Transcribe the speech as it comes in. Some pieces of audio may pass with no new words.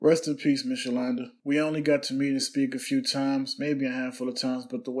Rest in peace, Miss Yolanda. We only got to meet and speak a few times, maybe a handful of times,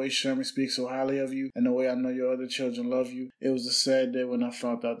 but the way Sherman speaks so highly of you and the way I know your other children love you, it was a sad day when I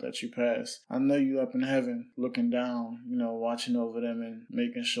found out that you passed. I know you up in heaven, looking down, watching over them and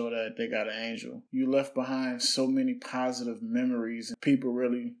making sure that they got an angel. You left behind so many positive memories and people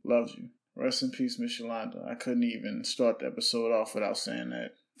really loved you. Rest in peace, Miss Yolanda. I couldn't even start the episode off without saying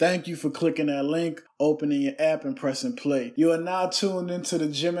that. Thank you for clicking that link, opening your app, and pressing play. You are now tuned into the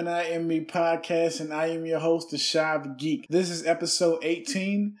Gemini and Me podcast, and I am your host, the Shive Geek. This is episode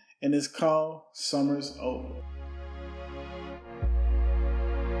 18, and it's called Summer's Over.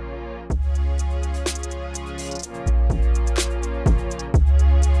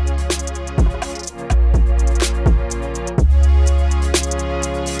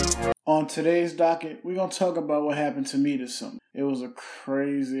 On today's docket, we're going to talk about what happened to me this summer. It was a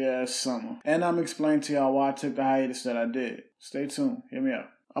crazy-ass summer. And I'm explaining to y'all why I took the hiatus that I did. Stay tuned. Hear me out.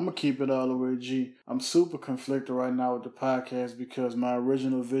 I'm going to keep it all the way G. I'm super conflicted right now with the podcast because my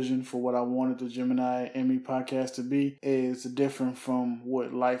original vision for what I wanted the Gemini and Me podcast to be is different from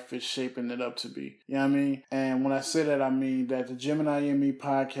what life is shaping it up to be. You know what I mean? And when I say that, I mean that the Gemini and Me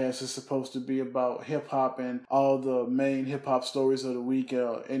podcast is supposed to be about hip-hop and all the main hip-hop stories of the week.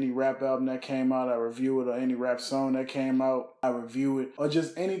 Any rap album that came out, I review it, or any rap song that came out, I review it, or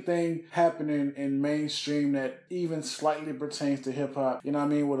just anything happening in mainstream that even slightly pertains to hip-hop. You know what I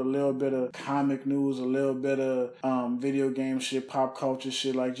mean? With a little bit of comic news, a little bit of video game shit, pop culture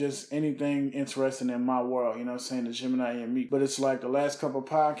shit, like just anything interesting in my world, you know what I'm saying, the Gemini and Me. But it's like the last couple of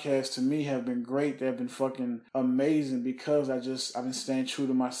podcasts to me have been great. They've been fucking amazing because I've been staying true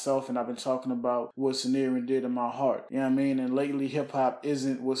to myself and I've been talking about what's near and dear to my heart. You know what I mean? And lately hip hop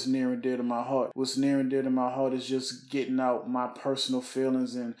isn't what's near and dear to my heart. What's near and dear to my heart is just getting out my personal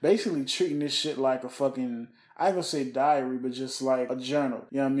feelings and basically treating this shit like a fucking, I ain't gonna say diary, but just like a journal,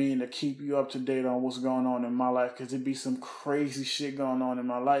 you know what I mean, to keep you up to date on what's going on in my life, because it'd be some crazy shit going on in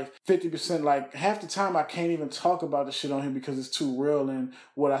my life. 50%, like half the time I can't even talk about the shit on here because it's too real, and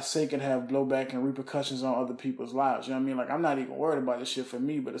what I say can have blowback and repercussions on other people's lives, you know what I mean? Like, I'm not even worried about this shit for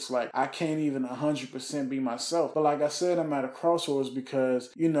me, but it's like, I can't even 100% be myself. But like I said, I'm at a crossroads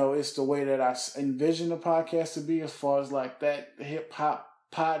because, it's the way that I envision the podcast to be as far as like that hip-hop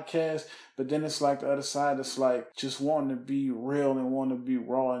podcast, but then it's like the other side, it's like just wanting to be real and wanting to be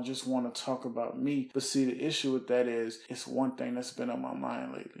raw and just want to talk about me. But see, the issue with that is it's one thing that's been on my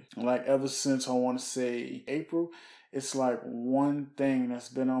mind lately. Like ever since I want to say April, it's like one thing that's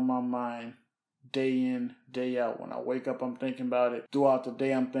been on my mind day in, day out. When I wake up, I'm thinking about it. Throughout the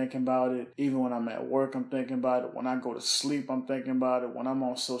day, I'm thinking about it. Even when I'm at work, I'm thinking about it. When I go to sleep, I'm thinking about it. When I'm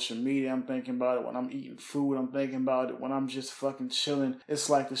on social media, I'm thinking about it. When I'm eating food, I'm thinking about it. When I'm just fucking chilling, it's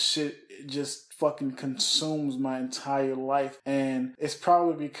like the shit just fucking consumes my entire life. And it's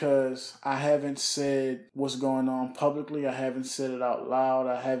probably because I haven't said what's going on publicly. I haven't said it out loud.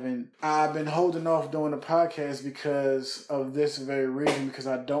 I've been holding off doing the podcast because of this very reason, because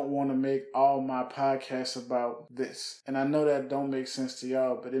I don't want to make all my podcasts about this. And I know that don't make sense to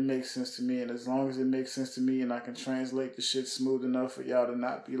y'all, but it makes sense to me. And as long as it makes sense to me and I can translate the shit smooth enough for y'all to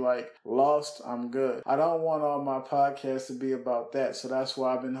not be like lost, I'm good. I don't want all my podcasts to be about that. So that's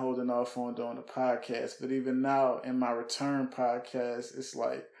why I've been holding off on doing the podcast. But even now in my return podcast, it's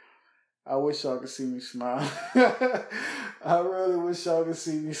like, I wish y'all could see me smile. I really wish y'all could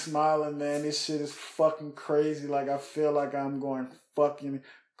see me smiling, man. This shit is fucking crazy. Like, I feel like I'm going fucking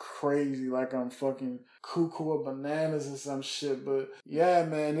crazy, like I'm fucking cuckoo or bananas or some shit. But yeah,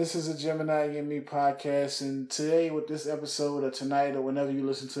 man, this is a Gemini and Me podcast, and today with this episode, or tonight, or whenever you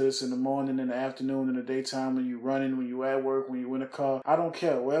listen to this, in the morning, in the afternoon, in the daytime, when you're running, when you're at work, when you're in a car, I don't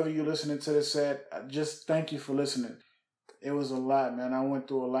care, wherever you're listening to this at, just thank you for listening. It was a lot, man. I went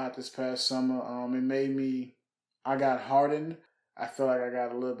through a lot this past summer. I got hardened. I feel like I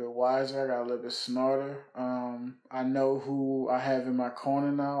got a little bit wiser. I got a little bit smarter. I know who I have in my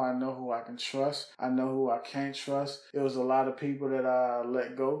corner now. I know who I can trust. I know who I can't trust. It was a lot of people that I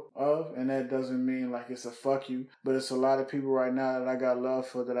let go of, and that doesn't mean like it's a fuck you, but it's a lot of people right now that I got love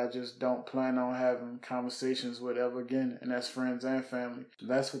for that I just don't plan on having conversations with ever again, and that's friends and family.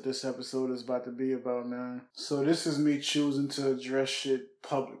 That's what this episode is about to be about, man. So this is me choosing to address shit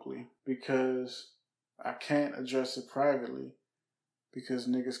publicly because I can't address it privately, because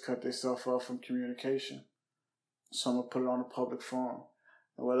niggas cut themselves off from communication. So I'm going to put it on a public forum.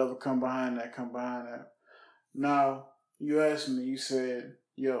 And whatever come behind that, come behind that. Now, you asked me, you said,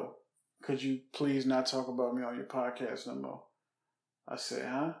 yo, could you please not talk about me on your podcast no more? I said,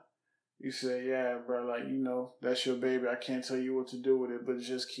 huh? You said, yeah, bro, like, that's your baby. I can't tell you what to do with it, but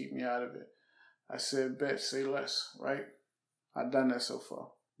just keep me out of it. I said, bet, say less, right? I've done that so far.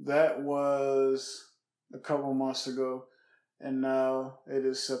 That was a couple months ago, and now it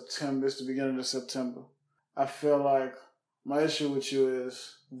is September. It's the beginning of September. I feel like my issue with you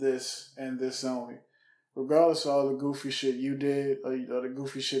is this and this only. Regardless of all the goofy shit you did or the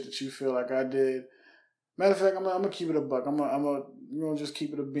goofy shit that you feel like I did. Matter of fact, I'm gonna keep it a buck. I'm gonna just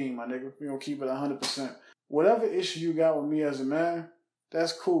keep it a beam, my nigga. We're gonna keep it 100%. Whatever issue you got with me as a man,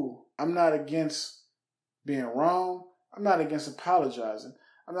 that's cool. I'm not against being wrong. I'm not against apologizing.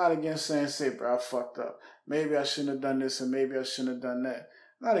 I'm not against saying, bro, I fucked up. Maybe I shouldn't have done this and maybe I shouldn't have done that.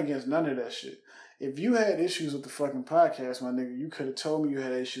 I'm not against none of that shit. If you had issues with the fucking podcast, my nigga, you could have told me you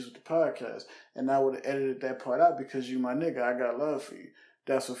had issues with the podcast, and I would have edited that part out because you my nigga. I got love for you.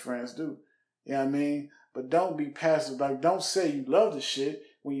 That's what friends do. You know what I mean? But don't be passive. Like, don't say you love the shit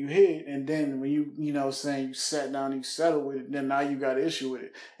when you hear it, and then when you saying you sat down and you settled with it, then now you got an issue with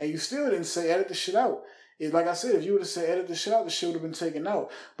it. And you still didn't say edit the shit out. Like I said, if you would have said edit the shit out, the shit would have been taken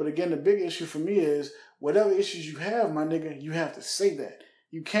out. But again, the big issue for me is whatever issues you have, my nigga, you have to say that.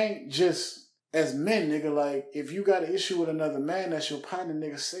 You can't just, as men, nigga, like, if you got an issue with another man that's your partner,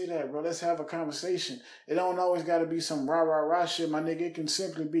 nigga, say that, bro. Let's have a conversation. It don't always got to be some rah shit, my nigga. It can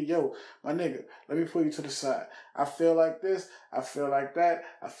simply be, yo, my nigga, let me pull you to the side. I feel like this. I feel like that.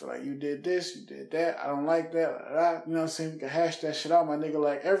 I feel like you did this. You did that. I don't like that. You know what I'm saying? We can hash that shit out, my nigga.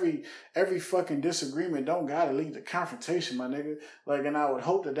 Like, every fucking disagreement don't got to lead to confrontation, my nigga. Like, and I would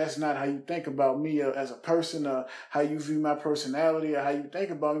hope that that's not how you think about me as a person, or how you view my personality, or how you think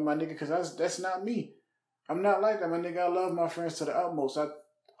about me, my nigga, because that's not me. I'm not like that, my nigga. I love my friends to the utmost. I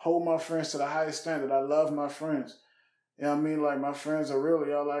hold my friends to the highest standard. I love my friends. You know what I mean? Like, my friends are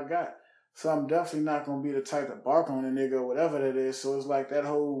really all I got. So I'm definitely not going to be the type to bark on a nigga or whatever that is. So it's like that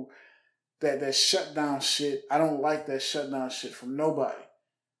whole, that shutdown shit. I don't like that shutdown shit from nobody.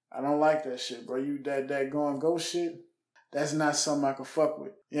 I don't like that shit, bro. That go and go shit, that's not something I can fuck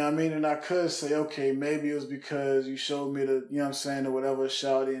with. You know what I mean? And I could say, okay, maybe it was because you showed me the, you know what I'm saying, or whatever,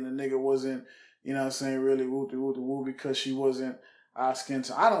 shouty, and the nigga wasn't, you know what I'm saying, really woo because she wasn't asking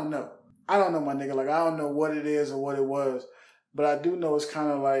to. I don't know, my nigga. Like, I don't know what it is or what it was. But I do know it's kind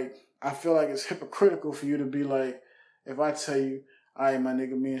of like, I feel like it's hypocritical for you to be like, if I tell you, all right, my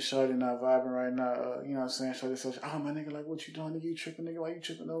nigga, me and Shorty not vibing right now, you know what I'm saying? Shorty says, oh, my nigga, like, what you doing? Nigga, you tripping, nigga? Why you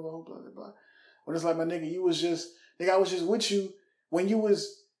tripping over? Blah, blah, blah. When it's like, my nigga, I was just with you when you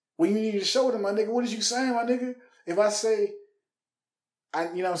needed to show them, my nigga. What is you saying, my nigga? If I say,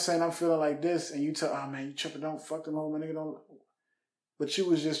 you know what I'm saying, I'm feeling like this, and you tell, oh, man, you tripping, don't fuck them over, my nigga, don't. But you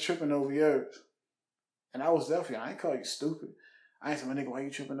was just tripping over yours. And I was definitely, I ain't call you stupid. I ain't say, my nigga, why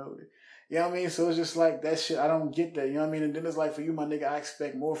you tripping over it? You know what I mean? So it's just like that shit. I don't get that. You know what I mean? And then it's like, for you, my nigga, I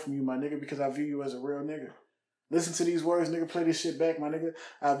expect more from you, my nigga, because I view you as a real nigga. Listen to these words, nigga. Play this shit back, my nigga.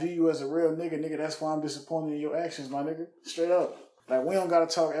 I view you as a real nigga, nigga. That's why I'm disappointed in your actions, my nigga. Straight up. Like, we don't gotta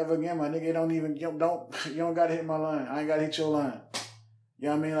talk ever again, my nigga. You don't gotta hit my line. I ain't gotta hit your line. You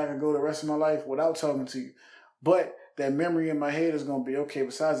know what I mean? Like, I go the rest of my life without talking to you. But that memory in my head is gonna be, okay,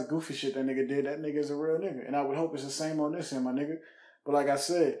 besides the goofy shit that nigga did, that nigga is a real nigga. And I would hope it's the same on this end, my nigga. But like I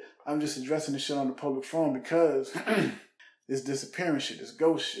said, I'm just addressing this shit on the public forum because this disappearing shit, this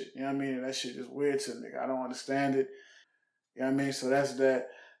ghost shit, you know what I mean? And that shit is weird to a nigga. I don't understand it. You know what I mean? So that's that.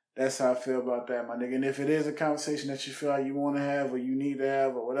 That's how I feel about that, my nigga. And if it is a conversation that you feel like you want to have or you need to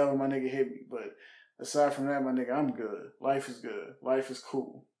have or whatever, my nigga, hit me. But aside from that, my nigga, I'm good. Life is good. Life is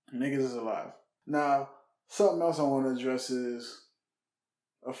cool. Niggas is alive. Now, something else I want to address is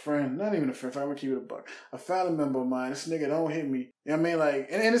a friend, not even a friend, I'm gonna keep it a buck. A family member of mine, this nigga don't hit me. You know what I mean? Like,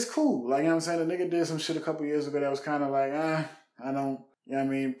 and it's cool. Like, you know what I'm saying? The nigga did some shit a couple years ago that was kind of like, I don't, you know what I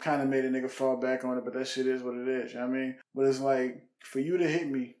mean? Kind of made a nigga fall back on it, but that shit is what it is, you know what I mean? But it's like, for you to hit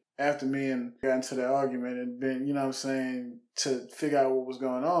me after me and got into that argument and been, you know what I'm saying, to figure out what was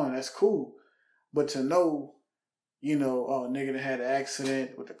going on, that's cool. But to know, you know, oh, nigga that had an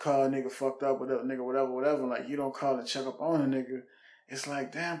accident with the car, nigga fucked up, whatever, nigga, whatever, like, you don't call and check up on a nigga. It's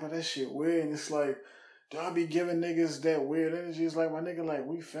like, damn, but that shit weird. And it's like, do I be giving niggas that weird energy? It's like, my nigga, like,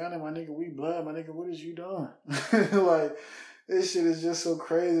 we family, my nigga, we blood, my nigga, what is you doing? Like, this shit is just so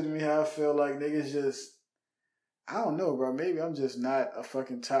crazy to me how I feel like niggas just, I don't know, bro. Maybe I'm just not a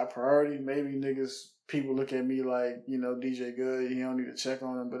fucking top priority. Maybe people look at me like, you know, DJ Good, you don't need to check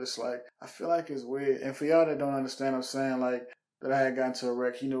on him. But it's like, I feel like it's weird. And for y'all that don't understand, I'm saying, like, that I had gotten to a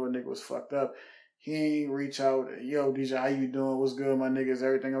wreck, he knew a nigga was fucked up. He ain't reach out, yo, DJ, how you doing? What's good, my nigga? Is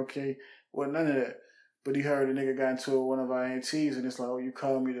everything okay? Well, none of that. But he heard a nigga got into one of our aunts, and it's like, oh, you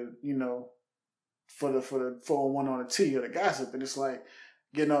called me to, you know, for the 401 on the T or the gossip. And it's like,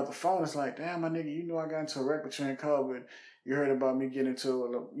 getting off the phone, it's like, damn, my nigga, you know I got into a wreck, but you ain't called, but you heard about me getting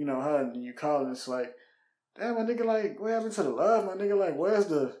into, you know, her, and you called, and it's like, damn, my nigga, like, what happened to the love? My nigga, like, where's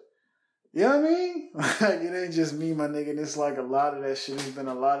the, you know what I mean? Like, it ain't just me, my nigga. And it's like a lot of that shit. There's been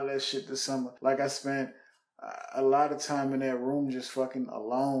a lot of that shit this summer. Like, I spent a lot of time in that room just fucking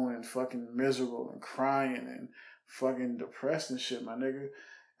alone and fucking miserable and crying and fucking depressed and shit, my nigga.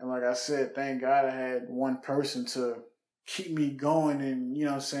 And like I said, thank God I had one person to keep me going and, you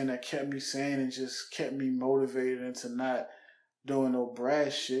know what I'm saying, that kept me sane and just kept me motivated into not doing no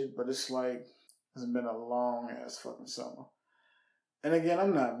brash shit. But it's like, it's been a long ass fucking summer. And again,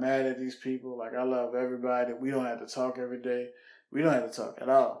 I'm not mad at these people. Like, I love everybody. We don't have to talk every day. We don't have to talk at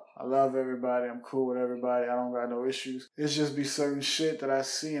all. I love everybody. I'm cool with everybody. I don't got no issues. It's just be certain shit that I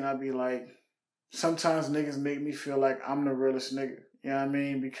see and I be like, sometimes niggas make me feel like I'm the realest nigga. You know what I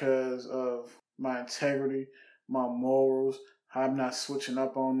mean? Because of my integrity, my morals, how I'm not switching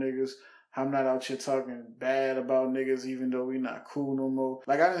up on niggas, how I'm not out here talking bad about niggas even though we not cool no more.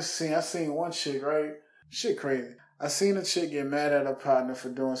 Like, I seen one chick, right? Shit crazy. I seen a chick get mad at her partner for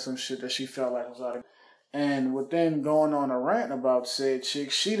doing some shit that she felt like was out of. And within going on a rant about said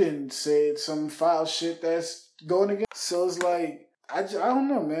chick, she didn't say some foul shit that's going against. So it's like, I don't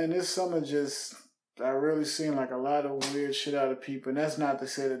know, man. This summer just, I really seen like a lot of weird shit out of people. And that's not to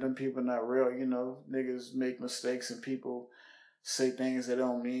say that them people not real. You know, niggas make mistakes and people say things they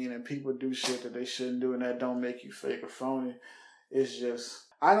don't mean. And people do shit that they shouldn't do. And that don't make you fake or phony. It's just,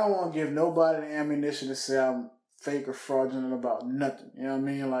 I don't want to give nobody the ammunition to say I'm fake or fraudulent about nothing. You know what I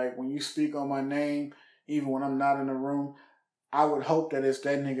mean? Like, when you speak on my name, even when I'm not in the room, I would hope that it's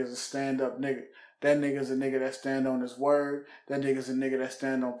that nigga's a stand-up nigga. That nigga's a nigga that stand on his word. That nigga's a nigga that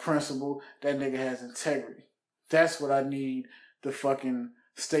stand on principle. That nigga has integrity. That's what I need the fucking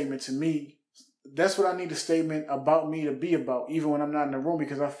statement to me. That's what I need the statement about me to be about, even when I'm not in the room,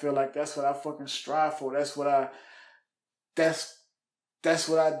 because I feel like that's what I fucking strive for. That's what I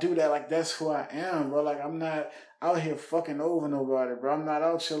do. That's who I am, bro. Like, I'm not out here fucking over nobody, bro. I'm not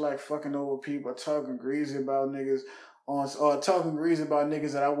out here like fucking over people, talking greasy about niggas or talking greasy about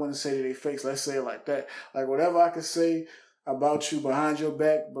niggas that I wouldn't say to their face. Let's say it like that. Like, whatever I could say about you behind your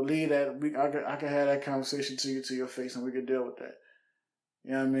back, believe that I can have that conversation to your face and we could deal with that.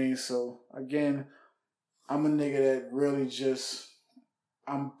 You know what I mean? So again, I'm a nigga that really just,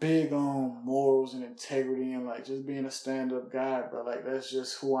 I'm big on morals and integrity and like just being a stand-up guy, bro. Like, that's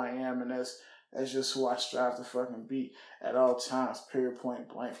just who I am, and that's just who I strive to fucking be at all times, period, point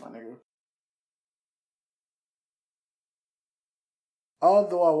blank, my nigga.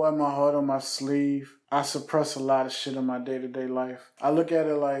 Although I wear my heart on my sleeve, I suppress a lot of shit in my day-to-day life. I look at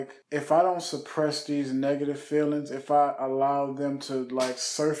it like, if I don't suppress these negative feelings, if I allow them to like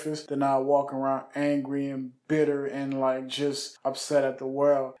surface, then I walk around angry and bitter and like just upset at the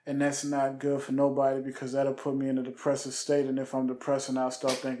world. And that's not good for nobody, because that'll put me in a depressive state. And if I'm depressed, and I'll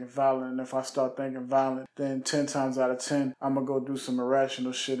start thinking violent. And if I start thinking violent, then 10 times out of 10, I'm gonna go do some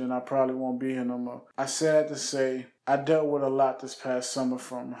irrational shit and I probably won't be here no more. I say that to say, I dealt with a lot this past summer,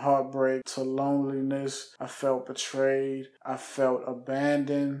 from heartbreak to loneliness. I felt betrayed. I felt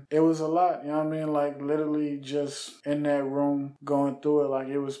abandoned. It was a lot, you know what I mean? Like, literally just in that room going through it, like,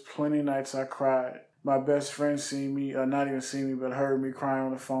 it was plenty nights I cried. My best friend seen me, or not even seen me, but heard me crying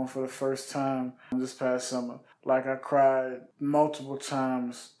on the phone for the first time this past summer. Like, I cried multiple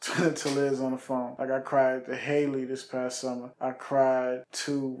times to Liz on the phone. Like, I cried to Haley this past summer. I cried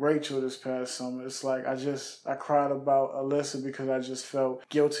to Rachel this past summer. It's like, I cried about Alyssa because I just felt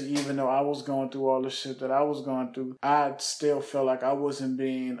guilty. Even though I was going through all the shit that I was going through, I still felt like I wasn't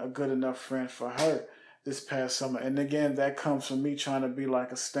being a good enough friend for her this past summer. And again, that comes from me trying to be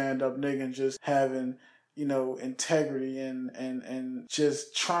like a stand-up nigga and just having, you know, integrity and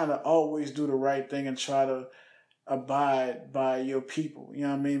just trying to always do the right thing and try to abide by your people. You know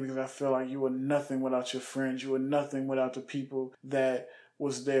what I mean? Because I feel like you were nothing without your friends. You were nothing without the people that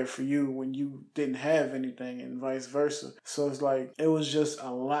was there for you when you didn't have anything, and vice versa. So it's like, it was just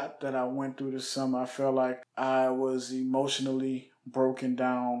a lot that I went through this summer. I felt like I was emotionally broken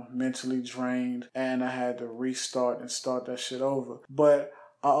down, mentally drained, and I had to restart and start that shit over. But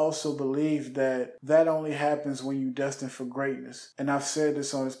I also believe that only happens when you're destined for greatness. And I've said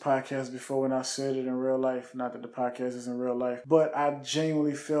this on this podcast before, and I said it in real life. Not that the podcast is in real life, but I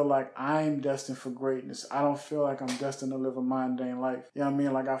genuinely feel like I'm destined for greatness. I don't feel like I'm destined to live a mundane life. You know what I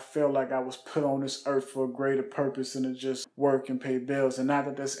mean? Like, I feel like I was put on this earth for a greater purpose than to just work and pay bills. And not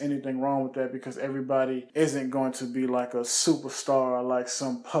that there's anything wrong with that, because everybody isn't going to be like a superstar or like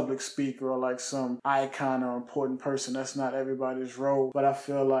some public speaker or like some icon or important person. That's not everybody's role. But I feel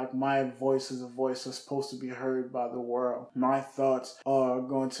feel like my voice is a voice that's supposed to be heard by the world. My thoughts are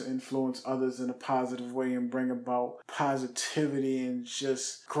going to influence others in a positive way and bring about positivity and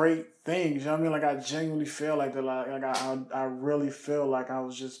just great things. You know what I mean? Like, I genuinely feel like that. I really feel like I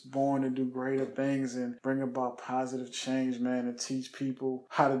was just born to do greater things and bring about positive change, man, and teach people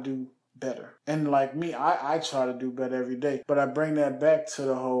how to do better. And like me, I try to do better every day. But I bring that back to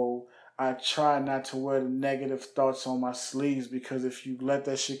the whole, I try not to wear the negative thoughts on my sleeves, because if you let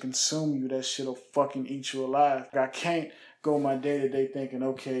that shit consume you, that shit'll fucking eat you alive. I can't go my day-to-day thinking,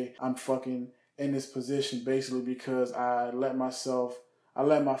 okay, I'm fucking in this position basically because I let my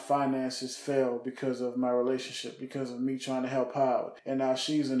finances fail because of my relationship, because of me trying to help her out. And now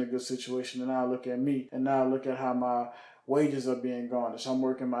she's in a good situation, and now I look at me, and now I look at how my wages are being garnished. I'm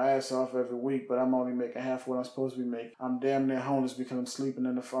working my ass off every week, but I'm only making half what I'm supposed to be making. I'm damn near homeless because I'm sleeping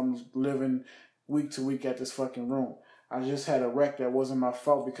I'm living week to week at this fucking room. I just had a wreck that wasn't my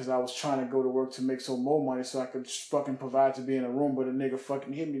fault because I was trying to go to work to make some more money so I could fucking provide to be in a room, but a nigga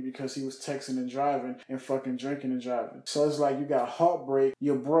fucking hit me because he was texting and driving and fucking drinking and driving. So it's like you got heartbreak,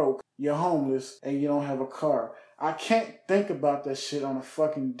 you're broke, you're homeless, and you don't have a car. I can't think about that shit on a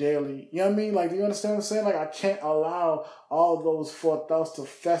fucking daily, you know what I mean? Like, do you understand what I'm saying? Like, I can't allow all those thoughts to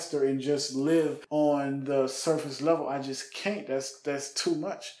fester and just live on the surface level. I just can't. That's too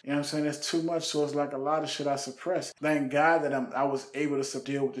much. You know what I'm saying? That's too much. So it's like a lot of shit I suppress. Thank God that I was able to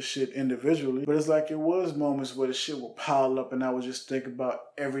deal with the shit individually. But it's like it was moments where the shit would pile up and I would just think about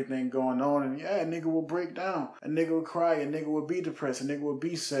everything going on. And yeah, a nigga will break down. A nigga would cry. A nigga would be depressed. A nigga would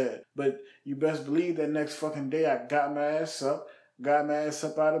be sad. But you best believe that next fucking day I got my ass up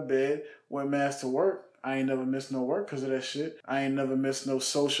out of bed, went my ass to work. I ain't never missed no work because of that shit. I ain't never missed no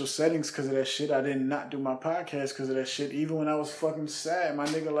social settings because of that shit. I did not do my podcast because of that shit. Even when I was fucking sad, my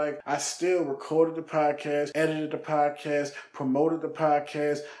nigga, like, I still recorded the podcast, edited the podcast, promoted the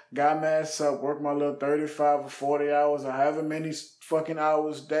podcast, got my ass up, worked my little 35 or 40 hours or however many fucking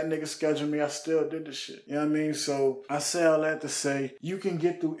hours that nigga scheduled me. I still did the shit. You know what I mean? So I say all that to say, you can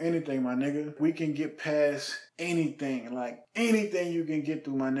get through anything, my nigga. We can get past anything. Like, anything you can get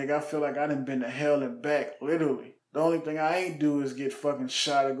through, my nigga. I feel like I done been to hell and back, literally. The only thing I ain't do is get fucking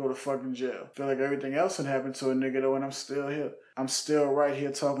shot or go to fucking jail. I feel like everything else had happened to a nigga though, and I'm still here. I'm still right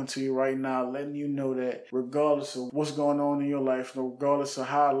here talking to you right now, letting you know that regardless of what's going on in your life, regardless of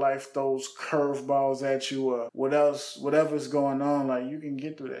how life throws curveballs at you or whatever's going on, like, you can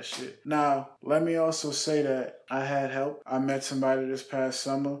get through that shit. Now, let me also say that I had help. I met somebody this past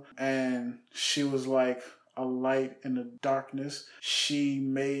summer, and she was like a light in the darkness. She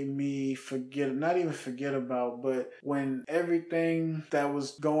made me not even forget about, but when everything that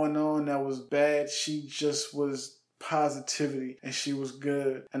was going on that was bad, she just was positivity and she was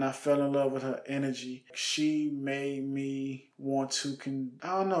good, and I fell in love with her energy. She made me want to I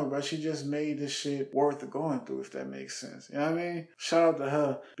don't know, bro. She just made this shit worth going through, if that makes sense. You know what I mean? Shout out to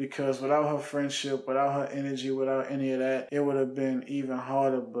her, because without her friendship, without her energy, without any of that, it would have been even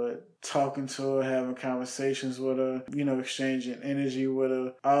harder. But talking to her, having conversations with her, exchanging energy with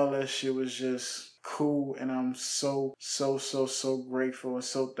her, all that shit was just cool, and I'm so grateful and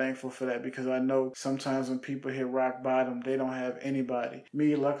so thankful for that, because I know sometimes when people hit rock bottom, they don't have anybody.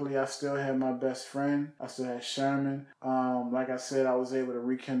 Me, luckily, I still had my best friend. I still had Sherman. Like I said, I was able to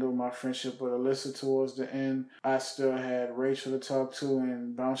rekindle my friendship with Alyssa towards the end. I still had Rachel to talk to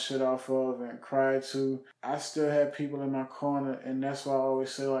and bounce shit off of and cry to. I still had people in my corner, and that's why I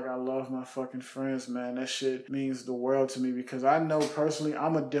always say, like, I love my fucking friends, man. That shit means the world to me, because I know personally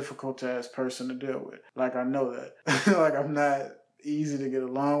I'm a difficult ass person to deal with. Like, I know that. Like, I'm not easy to get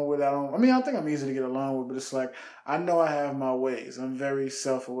along with. I think I'm easy to get along with, but it's like, I know I have my ways. I'm very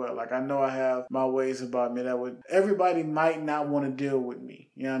self-aware. Like, I know I have my ways about me everybody might not want to deal with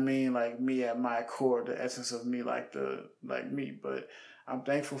me. You know what I mean? Like, me at my core, the essence of me, like me. But I'm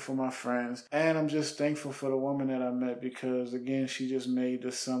thankful for my friends, and I'm just thankful for the woman that I met, because again, she just made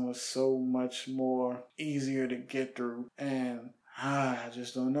the summer so much more easier to get through. And I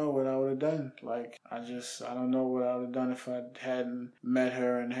just don't know what I would have done. Like, I don't know what I would have done if I hadn't met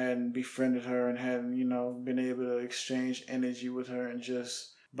her and hadn't befriended her and hadn't, been able to exchange energy with her and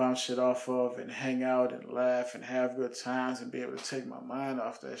just bounce shit off of and hang out and laugh and have good times and be able to take my mind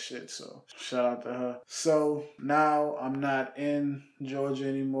off that shit. So shout out to her. So now I'm not in Georgia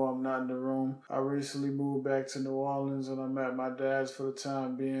anymore. I'm not in the room. I recently moved back to New Orleans, and I'm at my dad's for the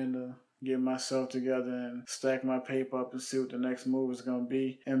time being to get myself together and stack my paper up and see what the next move is going to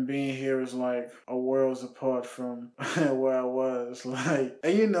be. And being here is like a world's apart from where I was. Like,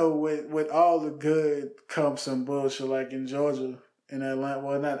 and with all the good comes some bullshit. Like, in Georgia, in Atlanta,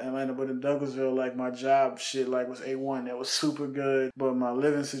 well, not Atlanta, but in Douglasville, like, my job shit, like, was A1. That was super good, but my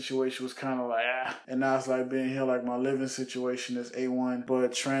living situation was kind of like, And now it's like being here, like, my living situation is A1,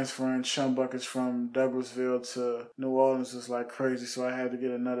 but transferring chum buckets from Douglasville to New Orleans is, like, crazy, so I had to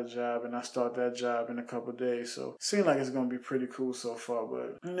get another job, and I start that job in a couple of days, so it seems like it's going to be pretty cool so far,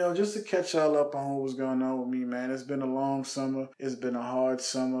 but, you know, just to catch y'all up on what was going on with me, man, it's been a long summer, it's been a hard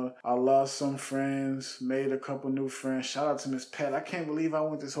summer, I lost some friends, made a couple new friends, shout out to Miss Pat. I can't believe I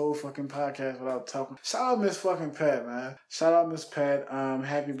went this whole fucking podcast without talking. Shout out Miss fucking Pat, man. Shout out Miss Pat.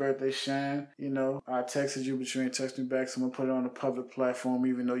 Happy birthday, Shan. You know, I texted you, but you ain't text me back, so I'm gonna put it on a public platform,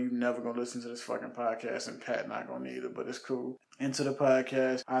 even though you never gonna listen to this fucking podcast, and Pat not gonna either, but it's cool. Into the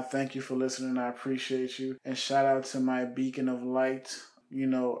podcast, I thank you for listening. I appreciate you. And shout out to my beacon of light. You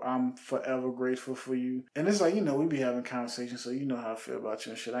know, I'm forever grateful for you. And it's like, you know, we be having conversations, so you know how I feel about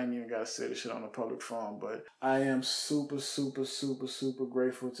you and shit. I ain't even got to say this shit on a public forum, but I am super, super, super, super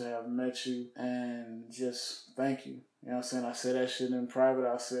grateful to have met you, and just thank you. You know what I'm saying? I say that shit in private.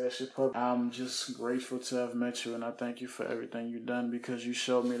 I say that shit public. I'm just grateful to have met you, and I thank you for everything you've done, because you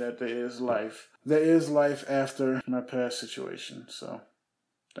showed me that there is life. There is life after my past situation, so...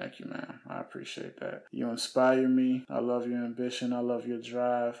 thank you, man. I appreciate that. You inspire me. I love your ambition. I love your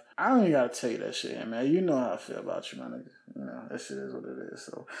drive. I don't even gotta tell you that shit, man. You know how I feel about you, man. You know, that shit is what it is.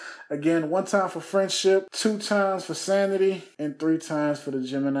 So, again, 1 time for friendship, 2 times for sanity, and 3 times for the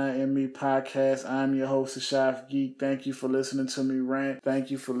Gemini in Me podcast. I'm your host, the Shaf Geek. Thank you for listening to me rant.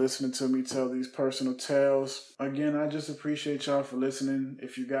 Thank you for listening to me tell these personal tales. Again, I just appreciate y'all for listening.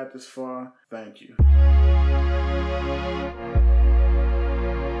 If you got this far, thank you.